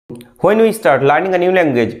When we start learning a new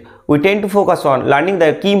language, we tend to focus on learning the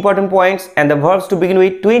key important points and the verbs to begin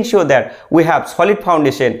with to ensure that we have solid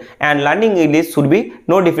foundation, and learning English should be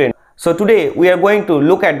no different. So today we are going to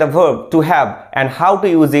look at the verb to have and how to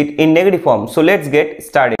use it in negative form. So let's get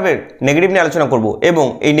started. Negative নিয়ে আলোচনা করব এবং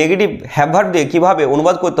এই negative have verb দিয়ে কিভাবে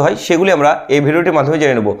অনুবাদ করতে হয় সেগুলি আমরা এই ভিডিওটির মাধ্যমে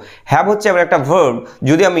জেনে নেব। হ্যাভ হচ্ছে আমরা একটা ভার্ব,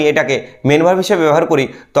 যদি আমি এটাকে মেন ভার্ব হিসেবে ব্যবহার করি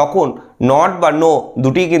তখন নট বা নো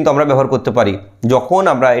দুটিই কিন্তু আমরা ব্যবহার করতে পারি। যখন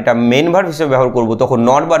আমরা এটা মেন ভার্ব হিসেবে ব্যবহার করব তখন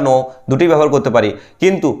নট বা নো দুটি ব্যবহার করতে পারি,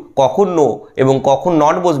 কিন্তু কখন নো এবং কখন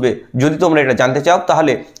নট বসবে যদি তোমরা এটা জানতে চাও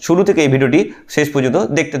তাহলে শুরু থেকে এই ভিডিওটি শেষ পর্যন্ত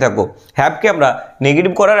দেখতে থাকো। হ্যাভকে আমরা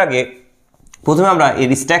নেগেটিভ করার আগে প্রথমে আমরা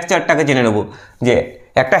এর স্ট্রাকচারটাকে জেনে নেব যে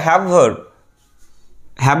একটা হ্যাভ ভার্ব,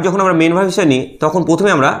 হ্যাভ যখন আমরা মেন ভার্ব হিসেবে নিই তখন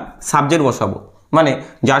প্রথমে আমরা সাবজেক্ট বসাবো, মানে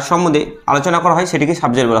যার সম্বন্ধে আলোচনা করা হয় সেটিকে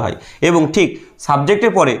সাবজেক্ট বলা হয়, এবং ঠিক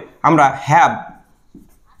সাবজেক্টের পরে আমরা হ্যাভ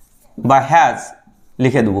বা হ্যাজ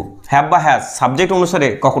লিখে দেবো। হ্যাভ বা হ্যাজ সাবজেক্ট অনুসারে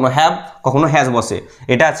কখনো হ্যাভ কখনো হ্যাজ বসে।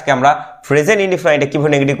 এটা আজকে আমরা প্রেজেন্ট ইনডিফাইনাইটে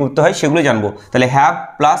কীভাবে নেগেটিভ করতে হয় সেগুলো জানবো। তাহলে have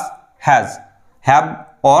plus has, have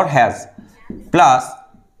or has plus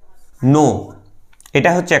no, এটা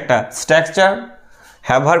হচ্ছে একটা স্ট্রাকচার।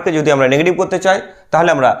 হ্যাভ ভার্বকে যদি আমরা নেগেটিভ করতে চাই তাহলে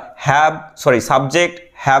আমরা সাবজেক্ট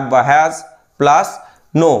হ্যাভ বা হ্যাজ প্লাস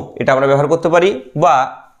নো এটা আমরা ব্যবহার করতে পারি, বা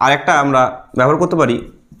আরেকটা আমরা ব্যবহার করতে পারি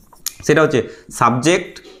সেটা হচ্ছে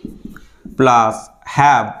সাবজেক্ট প্লাস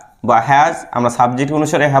হ্যাভ বা হ্যাজ, আমরা সাবজেক্ট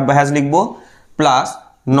অনুসারে হ্যাভ বা হ্যাজ লিখব প্লাস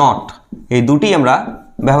নট, এই দুটি আমরা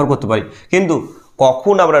ব্যবহার করতে পারি। কিন্তু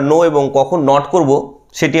কখন আমরা নো এবং কখন নট করব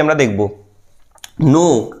সেটি আমরা দেখব। নো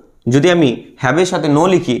যদি আমি হ্যাভের সাথে নো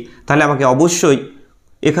লিখি তাহলে আমাকে অবশ্যই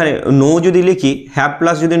এখানে নো যদি লিখি হ্যাভ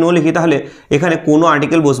প্লাস যদি নো লিখি তাহলে এখানে কোনো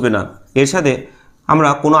আর্টিকেল বসবে না, এর সাথে আমরা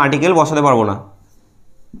কোনো আর্টিকেল বসাতে পারবো না,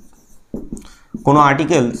 কোনো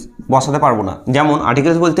আর্টিকেলস বসাতে পারবো না। যেমন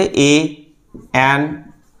আর্টিকেলস বলতে এ অ্যান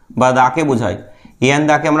বা দাকে বোঝায়, এ অ্যান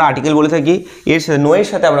দাকে আমরা আর্টিকেল বলে থাকি। এর সাথে নো এর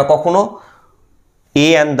সাথে আমরা কখনো এ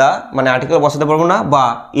অ্যান দা মানে আর্টিকেল বসাতে পারবো না, বা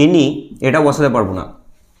এনি এটা বসাতে পারবো না।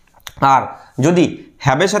 আর যদি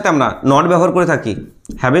হ্যাভের সাথে আমরা নট ব্যবহার করে থাকি,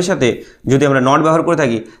 হ্যাভের সাথে যদি আমরা নট ব্যবহার করে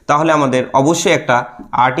থাকি তাহলে আমাদের অবশ্যই একটা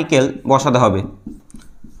আর্টিকেল বসাতে হবে,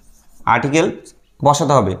 আর্টিকেল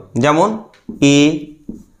বসাতে হবে। যেমন এ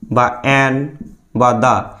বা অ্যান বা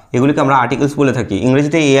দা এগুলিকে আমরা আর্টিকেলস বলে থাকি,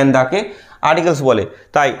 ইংরেজিতে এ অ্যান দাকে আর্টিকেলস বলে।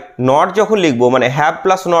 তাই নট যখন লিখবো মানে হ্যাভ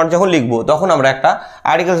প্লাস নট যখন লিখবো তখন আমরা একটা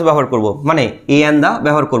আর্টিকেলস ব্যবহার করব, মানে এ অ্যান দা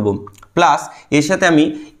ব্যবহার করব, প্লাস এর সাথে আমি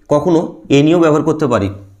কখনো এনিও ব্যবহার করতে পারি।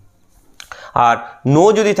 আর নো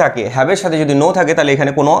যদি থাকে, হ্যাভের সাথে যদি নো থাকে তাহলে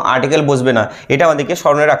এখানে কোনো আর্টিকেল বসবে না, এটা আমাদেরকে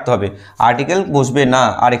স্মরণে রাখতে হবে। আর্টিকেল বসবে না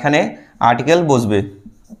আর এখানে আর্টিকেল বসবে।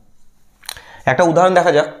 একটা উদাহরণ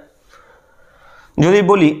দেখা যাক। যদি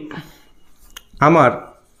বলি আমার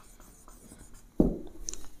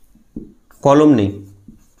কলম নেই,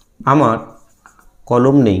 আমার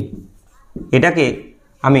কলম নেই, এটাকে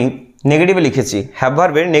আমি নেগেটিভে লিখেছি, হ্যাভ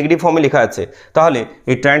ভার্বের নেগেটিভ ফর্মে লেখা আছে, তাহলে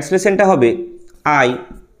এই ট্রান্সলেশনটা হবে I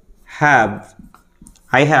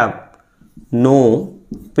have no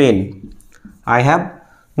pen, I have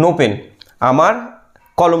no pen, আমার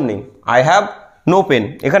কলম নেই, আই হ্যাভ নো পেন।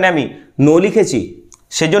 এখানে আমি নো লিখেছি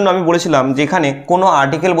সেজন্য আমি বলেছিলাম যে এখানে কোনো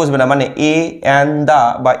আর্টিকেল বসবে না, মানে এ অ্যান দা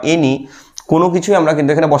বা এনি কোনো কিছুই আমরা কিন্তু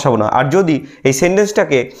এখানে বসাবো না। আর যদি এই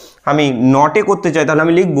সেন্টেন্সটাকে আমি নটে করতে চাই তাহলে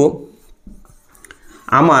আমি লিখব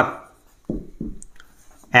আমার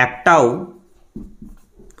একটাও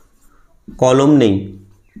কলম নেই,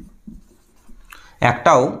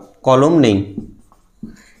 একটাও কলম নেই।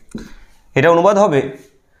 এটা অনুবাদ হবে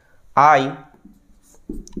I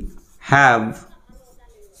have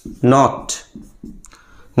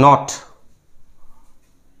not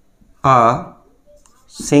a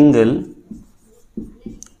single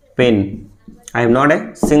pen, I have not a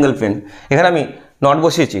single pen. এখানে আমি নট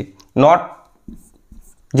বসিয়েছি, নট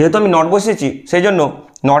যেহেতু আমি নট বসিয়েছি সেই জন্য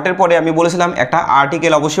নটের পরে আমি বলেছিলাম একটা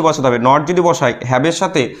আর্টিকেল অবশ্যই বসাতে হবে। নট যদি বসাই, হ্যাভের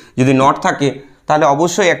সাথে যদি নট থাকে তাহলে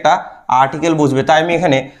অবশ্যই একটা আর্টিকেল বসবে, তাই আমি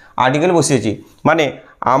এখানে আর্টিকেল বসিয়েছি। মানে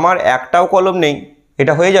আমার একটাও কলম নেই,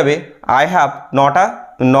 এটা হয়ে যাবে I have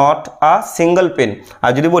not a single pen.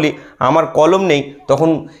 আর যদি বলি আমার কলম নেই তখন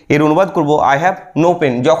এর অনুবাদ করব আই হ্যাভ নো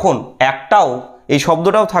পেন। যখন একটাও এই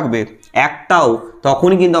শব্দটাও থাকবে, একটাও,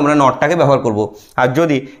 তখনই কিন্তু আমরা নটটাকে ব্যবহার করব। আর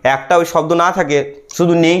যদি একটাও শব্দ না থাকে,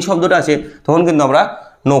 শুধু নেই শব্দটা আছে, তখন কিন্তু আমরা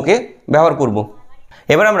নোকে ব্যবহার করব।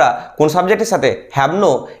 এবার আমরা কোন সাবজেক্টের সাথে হ্যাভ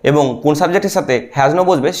নো এবং কোন সাবজেক্টের সাথে হ্যাজ নো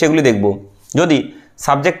বসবে সেগুলি দেখব। যদি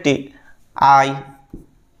সাবজেক্টটি আই,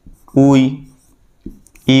 উই,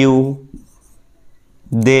 ইউ,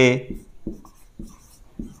 দে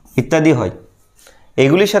ইত্যাদি হয়,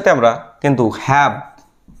 এগুলির সাথে আমরা কিন্তু হ্যাভ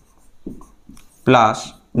প্লাস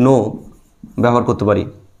নো ব্যবহার করতে পারি।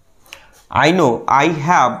 I know, I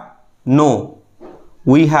have no,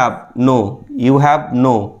 we have no, you have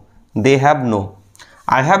no, they have no.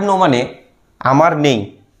 I have no মানে আমার নেই,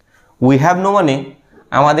 we have no মানে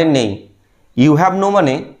আমাদের নেই, you have no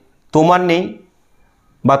মানে তোমার নেই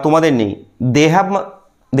বা তোমাদের নেই, they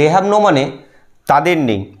have no মানে তাদের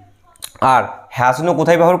নেই। আর হ্যাজ নো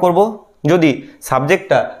কোথায় ব্যবহার করব? যদি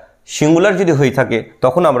সাবজেক্টটা সিঙ্গুলার যদি হয়ে থাকে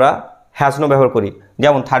তখন আমরা হ্যাজ নো ব্যবহার করি।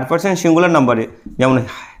 যেমন থার্ড পারসন সিঙ্গুলার নাম্বারে যেমন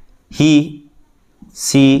হি,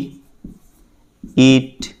 সি,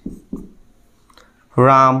 ইট,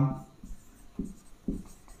 রাম,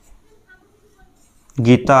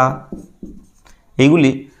 গীতা,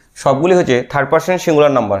 এইগুলি সবগুলি হচ্ছে থার্ড পারসন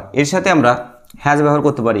সিঙ্গুলার নাম্বার। এর সাথে আমরা হ্যাজ ব্যবহার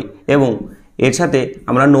করতে পারি এবং এর সাথে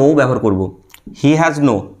আমরা নো ব্যবহার করব। হি হ্যাজ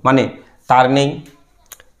নো মানে তার নেই,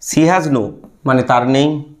 সি হ্যাজ নো মানে তার নেই,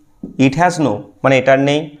 ইট হ্যাজ নো মানে এটার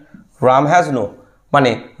নেই, রাম হ্যাজ নো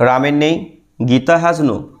মানে রামের নেই, গীতা হ্যাজ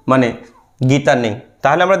নো মানে গীতার নেই।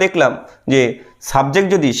 তাহলে আমরা দেখলাম যে সাবজেক্ট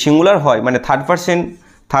যদি সিঙ্গুলার হয় মানে থার্ড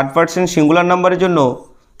পারসন সিঙ্গুলার নাম্বারের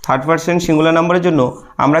জন্য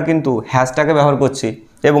আমরা কিন্তু হ্যাজটাকে ব্যবহার করছি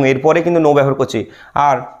এবং এরপরে কিন্তু নো ব্যবহার করছি।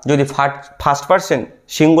 আর যদি ফার্স্ট পারসন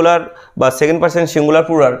সিঙ্গুলার বা সেকেন্ড পারসন সিঙ্গুলার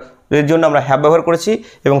প্লুরাল এর জন্য আমরা হ্যাভ ব্যবহার করেছি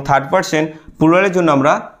এবং থার্ড পারসন প্লুরালের জন্য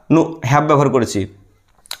আমরা নো হ্যাভ ব্যবহার করেছি।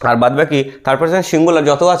 আর বাদবাকি থার্ড পারসন সিঙ্গুলার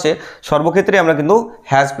যত আছে সর্বক্ষেত্রে আমরা কিন্তু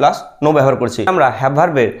হ্যাজ প্লাস নো ব্যবহার করছি। আমরা হ্যাভ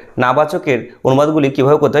ভার্বের নাবাচকের অনুবাদগুলি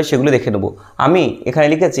কীভাবে করতে হয় সেগুলো দেখে নেব। আমি এখানে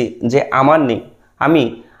লিখেছি যে আমার নেই, আমি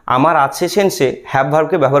আমার আছে সেন্সে হ্যাভ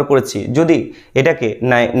ভার্বকে ব্যবহার করেছি। যদি এটাকে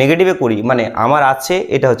নেগেটিভে করি মানে আমার আছে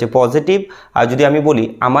এটা হচ্ছে পজিটিভ, আর যদি আমি বলি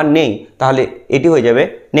আমার নেই তাহলে এটি হয়ে যাবে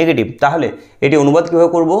নেগেটিভ। তাহলে এটি অনুবাদ কীভাবে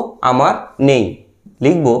করব? আমার নেই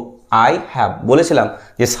লিখব আই হ্যাভ। বলেছিলাম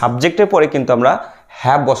যে সাবজেক্টের পরে কিন্তু আমরা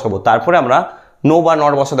হ্যাভ বসাবো, তারপরে আমরা নো বা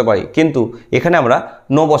নট বসাতে পারি, কিন্তু এখানে আমরা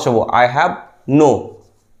নো বসাবো। I have no,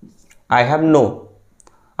 I have no,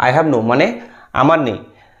 I have no মানে আমার নেই।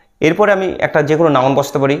 এরপরে আমি একটা যে কোনো নাউন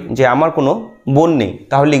বসাতে পারি, যে আমার কোনো বোন নেই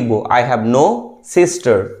তাহলে লিখবো I have no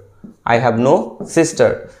sister, I have no sister.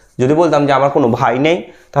 যদি বলতাম যে আমার কোনো ভাই নেই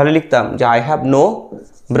তাহলে লিখতাম যে I have no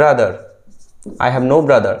brother, I have no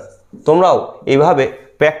brother. তোমরাও এইভাবে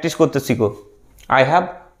প্র্যাকটিস করতে শিখো। আই হ্যাভ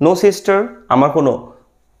নো সিস্টার আমার কোনো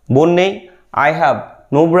বোন নেই, আই হ্যাভ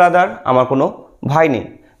নো ব্রাদার আমার কোনো ভাই নেই।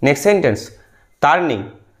 নেক্সট সেন্টেন্স তার নেই,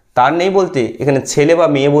 তার নেই বলতে এখানে ছেলে বা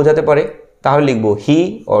মেয়ে বোঝাতে পারে, তাহলে লিখব he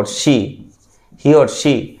or she, he or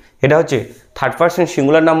she. এটা হচ্ছে থার্ড পারসন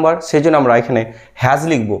সিঙ্গুলার নাম্বার, সেই জন্য আমরা এখানে হ্যাজ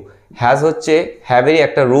লিখব। হ্যাজ হচ্ছে হ্যাভেরই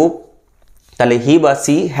একটা রূপ, তাহলে হি বা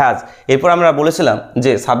সি হ্যাজ। এরপর আমরা বলেছিলাম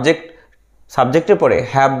যে সাবজেক্টের পরে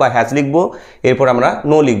হ্যাভ বা হ্যাজ লিখব, এরপর আমরা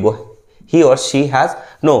নো লিখব। He or she has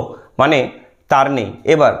no মানে তার নেই।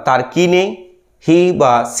 এবার তার কি নেই? হি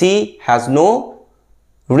বা she has no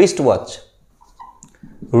wrist watch,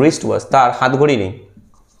 wrist watch তার হাত ঘড়ি নেই,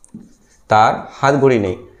 তার হাত ঘড়ি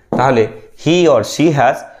নেই। তাহলে he or she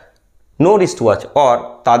has no wrist watch. Or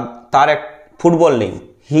তার এক ফুটবল নেই,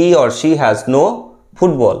 he or she has no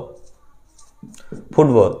football,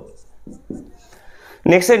 football.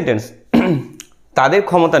 Next sentence তাদের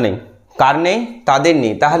ক্ষমতা নেই, কার নেই? তাদের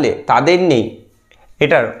নেই। তাহলে তাদের নেই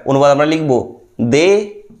এটার অনুবাদ আমরা লিখব দে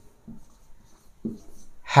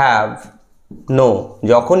হ্যাভ নো।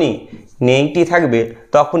 যখনই নেইটি থাকবে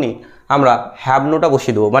তখনই আমরা হ্যাভ নোটা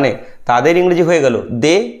বসিয়ে দেবো, মানে তাদের ইংরেজি হয়ে গেল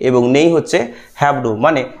দে এবং নেই হচ্ছে হ্যাভ নো,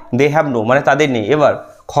 মানে দে হ্যাভ নো মানে তাদের নেই। এবার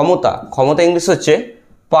ক্ষমতা, ক্ষমতা ইংলিশ হচ্ছে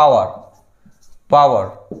পাওয়ার, পাওয়ার।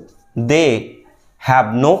 দে হ্যাভ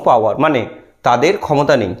নো পাওয়ার মানে তাদের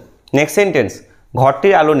ক্ষমতা নেই। নেক্সট সেন্টেন্স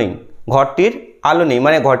ঘরটির আলো নেই, ঘরটির আলো নেই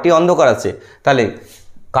মানে ঘরটি অন্ধকার আছে। তাহলে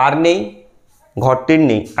কার নেই? ঘরটির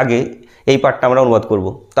নেই। আগে এই পার্টটা আমরা অনুবাদ করব।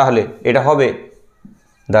 তাহলে এটা হবে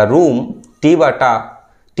দ্য রুম, টি বা টা,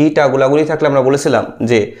 টিটা গুলাগুলি থাকলে আমরা বলেছিলাম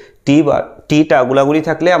যে টিটা গুলাগুলি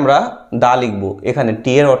থাকলে আমরা দা লিখব। এখানে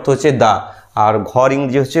টি এর অর্থ হচ্ছে দা, আর ঘর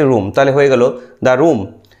ইংরেজি হচ্ছে রুম, তাহলে হয়ে গেল দ্য রুম।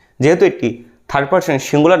 যেহেতু এটি third person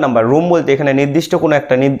singular number, room বলতে এখানে নির্দিষ্ট কোনো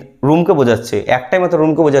একটা রুমকে বোঝাচ্ছে, একটাই মাত্র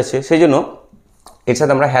রুমকে বোঝাচ্ছে, সেই জন্য এর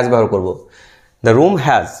সাথে আমরা হ্যাজ ব্যবহার করব। The room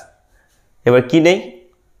has. এবার কি নেই?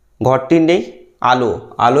 ঘরটির নেই আলো,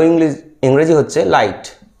 আলো ইংরেজি হচ্ছে light.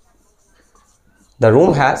 The room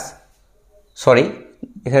has, sorry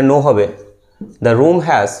এখানে নো হবে, the room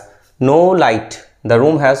has no light, the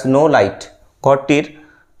room has no light. ঘরটির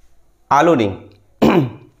আলো নেই।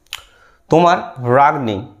 তোমার রাগ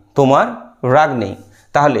নেই, তোমার রাগ নেই।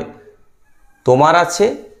 তাহলে তোমার আছে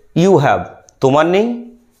ইউ হ্যাভ, তোমার নেই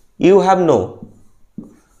ইউ হ্যাভ নো।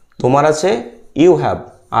 তোমার আছে ইউ হ্যাভ,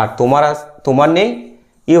 আর তোমার নেই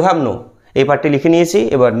ইউ হ্যাভ নো। এই পার্টটি লিখে নিয়েছি।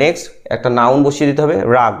 এবার নেক্সট একটা নাউন বসিয়ে দিতে হবে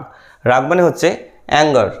রাগ। রাগ মানে হচ্ছে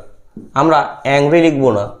অ্যাঙ্গার। আমরা অ্যাংরি লিখব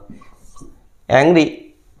না, অ্যাংরি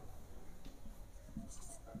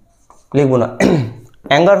লিখবো না,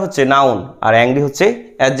 অ্যাঙ্গার হচ্ছে নাউন আর অ্যাংরি হচ্ছে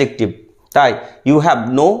অ্যাডজেক্টিভ, তাই ইউ হ্যাভ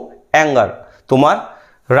নো অ্যাঙ্গার, তোমার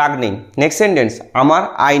রাগ নেই। নেক্সট সেন্টেন্স, আমার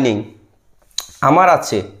আই নেই, আমার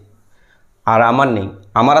আছে আর আমার নেই,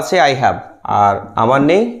 আমার আছে আই হ্যাভ আর আমার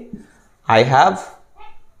নেই আই হ্যাভ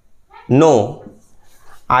নো।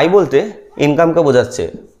 আই বলতে ইনকামকে বোঝাচ্ছে,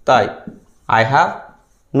 তাই আই হ্যাভ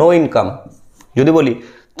নো ইনকাম। যদি বলি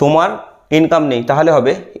তোমার ইনকাম নেই তাহলে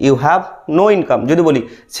হবে ইউ হ্যাভ নো ইনকাম। যদি বলি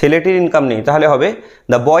ছেলেটির ইনকাম নেই তাহলে হবে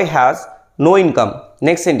the boy has no income.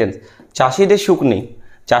 Next sentence, চাষিদের সুখ নেই,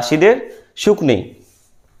 চাষিদের সুখ নেই।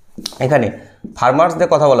 এখানে ফার্মার্সদের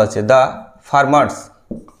কথা বলা আছে, the farmers,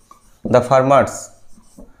 the farmers.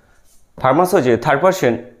 Farmers হচ্ছে থার্ড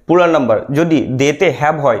পারসন প্লুরাল নাম্বার, যদি দেতে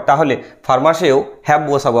হ্যাভ হয় তাহলে ফার্মার্সেও হ্যাভ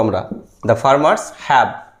বসাবো আমরা, দ্য ফার্মার্স হ্যাভ।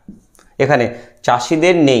 এখানে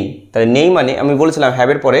চাষিদের নেই, তাহলে নেই মানে আমি বলেছিলাম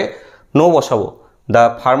হ্যাভের পরে নো বসাবো, দ্য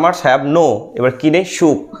ফার্মার্স হ্যাভ নো। এবার কি নেই,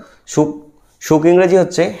 সুখ। সুখ, সুখ ইংরেজি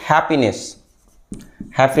হচ্ছে হ্যাপিনেস,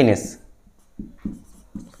 হ্যাপিনেস,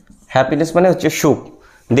 হ্যাপিনেস মানে হচ্ছে সুখ।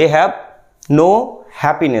 They have no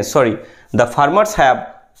happiness, sorry the farmers have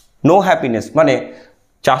no happiness মানে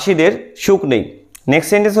চাষিদের সুখ নেই। নেক্সট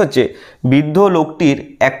সেন্টেন্স হচ্ছে বৃদ্ধ লোকটির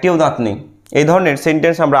একটিও দাঁত নেই। এই ধরনের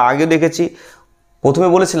সেন্টেন্স আমরা আগেও দেখেছি। প্রথমে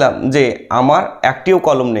বলেছিলাম যে আমার একটিও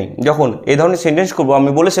কলম নেই। যখন এই ধরনের সেন্টেন্স করবো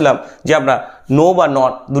আমি বলেছিলাম যে আমরা নো বা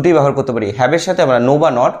নট দুটি ব্যবহার করতে পারি, হ্যাভের সাথে আমরা নো বা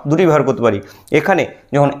নট দুটি ব্যবহার করতে পারি। এখানে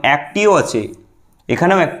যখন একটিও আছে,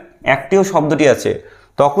 এখানেও একটিও শব্দটি আছে,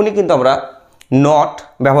 তখনই কিন্তু আমরা নট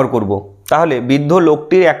ব্যবহার করব। তাহলে বৃদ্ধ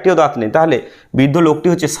লোকটির একটিও দাঁত নেই, তাহলে বৃদ্ধ লোকটি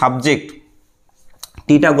হচ্ছে সাবজেক্ট,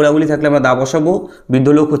 টিটা গোলাগুলি থাকলে আমরা দা বসাবো। বৃদ্ধ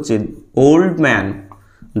লোক হচ্ছে old man,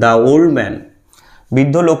 the old man.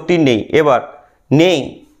 বৃদ্ধ লোকটি নেই। এবার নেই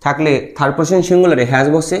থাকলে থার্ড পারসন সিঙ্গুলারে হ্যাজ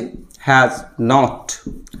বসে, has not,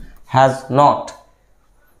 has not.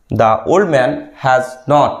 The old man has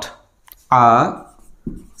not a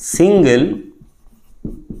single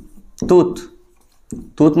tooth,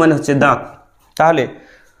 tooth মানে হচ্ছে দাঁত। তাহলে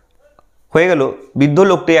হয়ে গেল বৃদ্ধ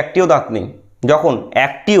লোকটি একটিও দাঁত নেই। যখন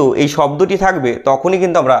একটিও এই শব্দটি থাকবে তখনই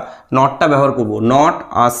কিন্তু আমরা নটটা ব্যবহার করব, নট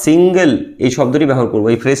আ সিঙ্গেল এই শব্দটি ব্যবহার করব,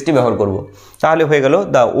 এই ফ্রেজটি ব্যবহার করব। তাহলে হয়ে গেল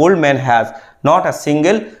the old man has not a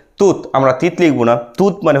single tooth. আমরা তিত লিখব না,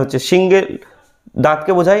 টুথ মানে হচ্ছে সিঙ্গেল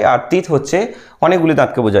দাঁতকে বোঝায় আর তিত হচ্ছে অনেকগুলি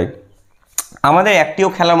দাঁতকে বোঝায়। আমাদের একটিও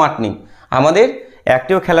খেলার মাঠ নেই, আমাদের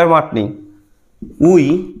একটিও খেলার মাঠ নেই। We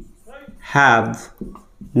have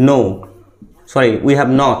no, sorry we have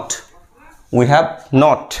not, we have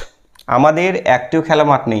not. আমাদের একটিও খেলার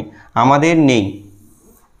মাঠ নেই, আমাদের নেই।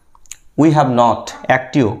 উই হ্যাভ নট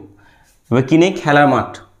একটিও। এবার কি নেই, খেলার মাঠ।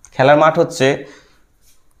 খেলার মাঠ হচ্ছে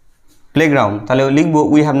প্লেগ্রাউন্ড। তাহলে লিখব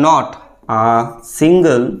we have not a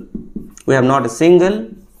single, we have not a single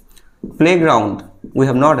playground, we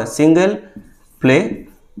have not a single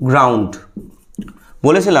playground.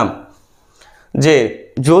 বলেছিলাম যে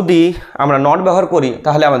যদি আমরা নট ব্যবহার করি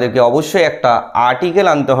তাহলে আমাদেরকে অবশ্যই একটা আর্টিকেল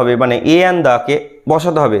আনতে হবে, মানে এ অ্যান্ড দাকে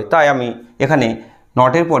বসাতে হবে। তাই আমি এখানে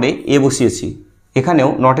নটের পরে এ বসিয়েছি, এখানেও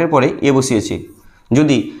নটের পরে এ বসিয়েছি।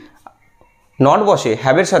 যদি নট বসে,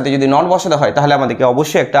 হ্যাভের সাথে যদি নট বসাতে হয় তাহলে আমাদেরকে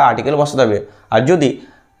অবশ্যই একটা আর্টিকেল বসাতে হবে। আর যদি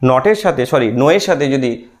নটের সাথে, সরি নোয়ের সাথে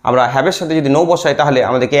যদি আমরা হ্যাভের সাথে যদি নো বসাই তাহলে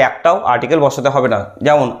আমাদেরকে একটাও আর্টিকেল বসাতে হবে না।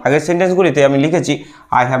 যেমন আগের সেন্টেন্সগুলিতে আমি লিখেছি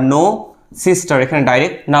আই হ্যাভ নো সিস্টার, এখানে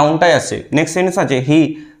ডাইরেক্ট নাউনটাই আছে। নেক্সট সেন্টেন্স আছে he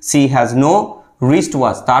she has no wrist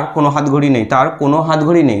watch, তার কোনো হাত ঘড়ি নেই, তার কোনো হাত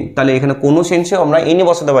ঘড়ি নেই। তাহলে এখানে কোনো সেন্সেও আমরা এনি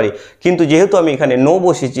বসাতে পারি, কিন্তু যেহেতু আমি এখানে নো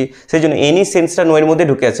বসেছি সেই জন্য এনি সেন্সটা নোয়ের মধ্যে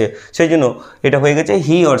ঢুকে আছে, সেই জন্য এটা হয়ে গেছে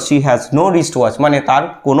he or she has no wrist watch, মানে তার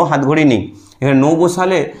কোনো হাত ঘড়ি নেই। এখানে নো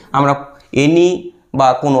বসালে আমরা এনি বা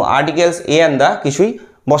কোনো আর্টিকেলস এ অ্যান্ড দা কিছুই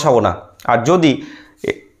বসাবো না। আর যদি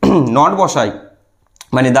নট বসাই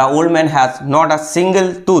মানে the old man has not a single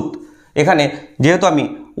tooth, এখানে যেহেতু আমি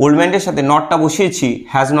ওল্ড ম্যানের সাথে নটটা বসিয়েছি,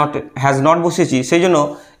 হ্যাজ নট বসিয়েছি, সেই জন্য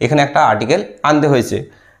এখানে একটা আর্টিকেল আনতে হয়েছে।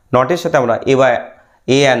 নটের সাথে আমরা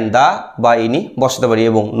এ অ্যান্ড দা বা এনি বসাতে পারি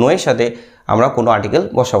এবং নোয়ের সাথে আমরা কোনো আর্টিকেল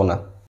বসাবো না।